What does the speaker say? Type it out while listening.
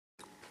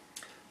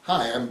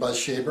Hi, I'm Buzz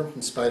Shaber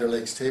from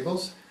Spiderlegs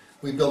Tables.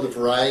 We build a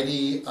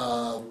variety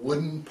of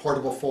wooden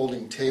portable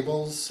folding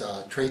tables,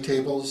 tray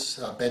tables,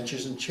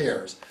 benches and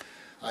chairs.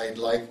 I'd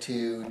like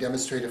to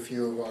demonstrate a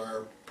few of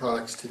our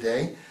products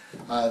today.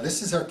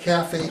 This is our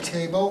cafe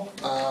table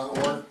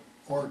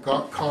or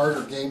card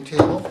or game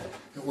table.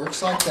 It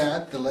works like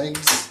that. The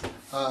legs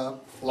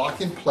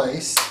lock in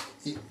place.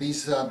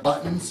 These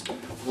buttons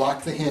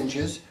lock the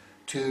hinges.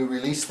 To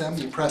release them,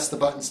 you press the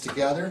buttons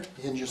together.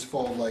 The hinges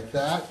fold like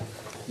that.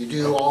 You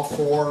do all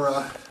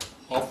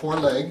four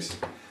legs,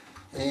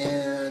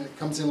 and it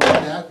comes in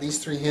like that. These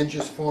three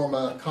hinges form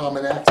a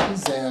common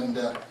axis, and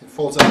it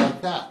folds out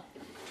like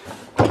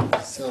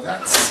that. So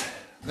that's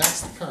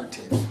the card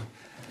table.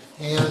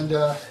 And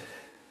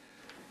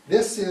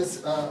this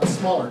is a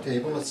smaller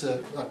table. It's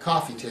a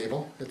coffee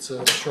table. It's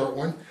a short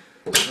one.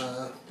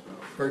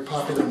 Very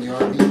popular in the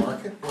RV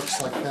market.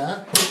 Works like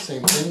that.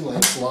 Same thing,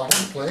 legs locked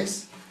in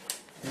place.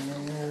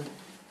 And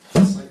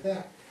just like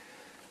that.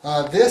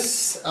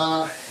 This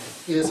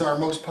is our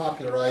most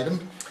popular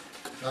item.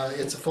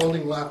 It's a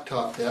folding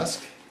laptop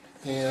desk,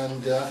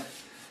 and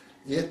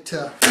it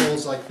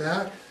folds like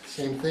that.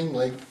 Same thing,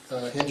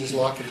 hinges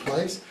lock in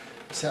place,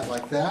 set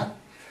like that.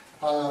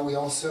 We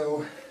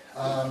also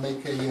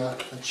make a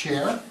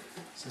chair.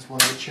 This is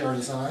one of the chair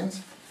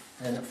designs,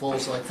 and it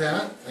folds like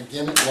that.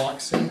 Again, it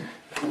locks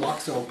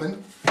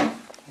open,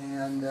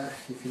 and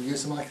you can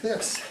use them like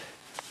this.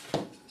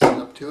 Set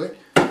up to it.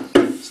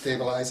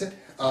 Stabilize it.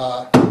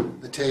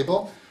 The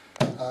table,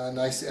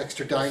 nice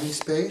extra dining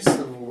space,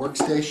 a little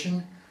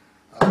workstation,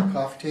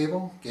 coffee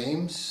table,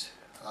 games,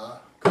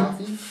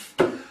 coffee.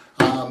 So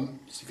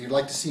if you'd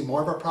like to see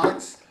more of our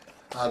products,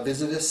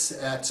 visit us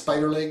at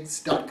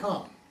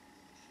spiderlegs.com.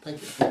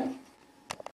 Thank you.